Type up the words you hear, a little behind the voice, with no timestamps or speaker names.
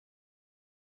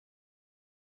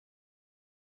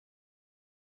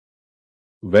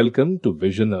Welcome to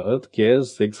Vision Earth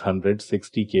Care's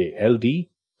 660 KLD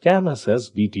CAMUS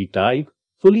SBT type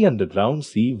fully underground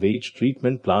sewage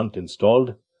treatment plant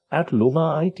installed at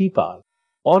Loma IT Park,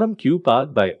 Aurum Q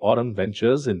Park by Aurum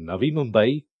Ventures in Navi,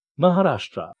 Mumbai,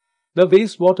 Maharashtra. The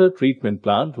wastewater treatment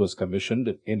plant was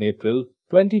commissioned in April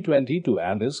 2022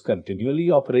 and is continually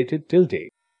operated till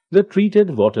date. The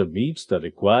treated water meets the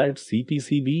required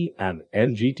CPCB and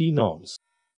NGT norms.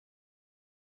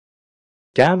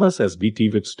 CAMUS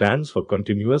SBT, which stands for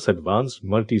Continuous Advanced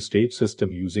Multi-Stage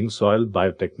System using Soil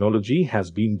Biotechnology,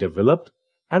 has been developed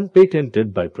and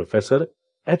patented by Professor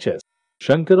H.S.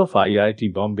 Shankar of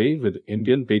IITBombay with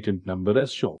Indian patent number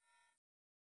as shown.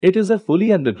 It is a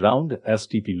fully underground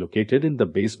STP located in the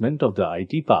basement of the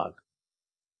IT park.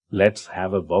 Let's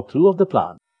have a walkthrough of the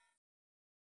plant.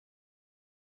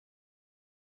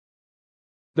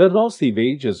 The raw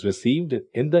sewage is received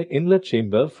in the inlet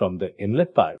chamber from the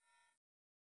inlet pipe.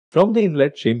 From the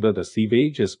inlet chamber, the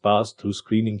sewage is passed through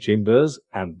screening chambers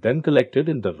and then collected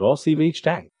in the raw sewage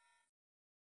tank.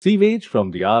 Sewage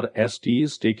from the RST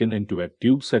is taken into a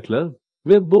tube settler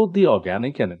where both the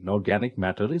organic and inorganic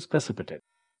matter is precipitated.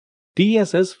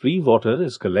 TSS-free water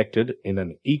is collected in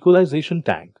an equalization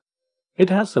tank. It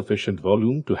has sufficient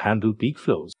volume to handle peak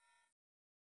flows.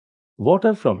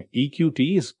 Water from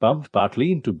EQT is pumped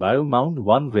partly into biomound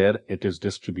 1 where it is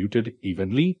distributed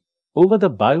evenly over the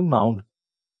biomound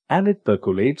and it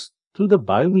percolates through the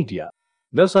biomedia,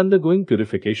 thus undergoing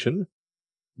purification.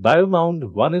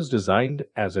 Biomound 1 is designed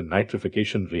as a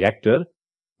nitrification reactor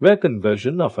where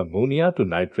conversion of ammonia to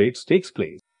nitrates takes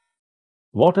place.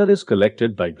 Water is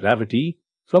collected by gravity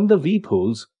from the weep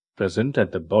holes present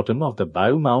at the bottom of the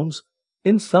biomounds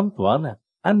in sump 1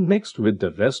 and mixed with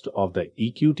the rest of the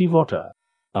EQT water,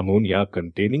 ammonia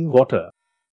containing water.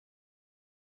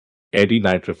 A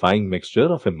denitrifying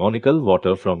mixture of ammonical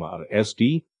water from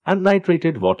RST and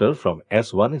nitrated water from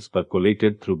S1 is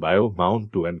percolated through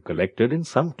biomound 2 and collected in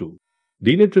sump 2.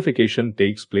 Denitrification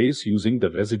takes place using the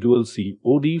residual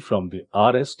COD from the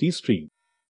RST stream.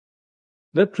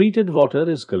 The treated water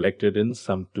is collected in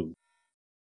sump 2.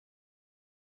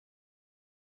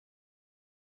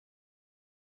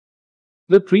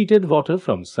 The treated water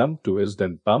from sump 2 is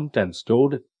then pumped and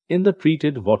stored in the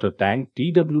treated water tank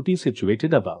TWT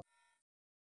situated above.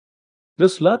 The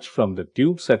sludge from the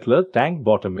tube settler tank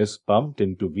bottom is pumped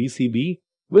into VCB,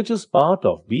 which is part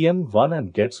of BM1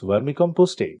 and gets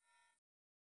vermicomposted.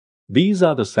 These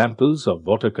are the samples of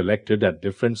water collected at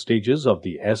different stages of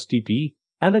the STP,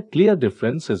 and a clear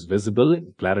difference is visible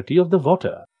in clarity of the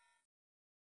water.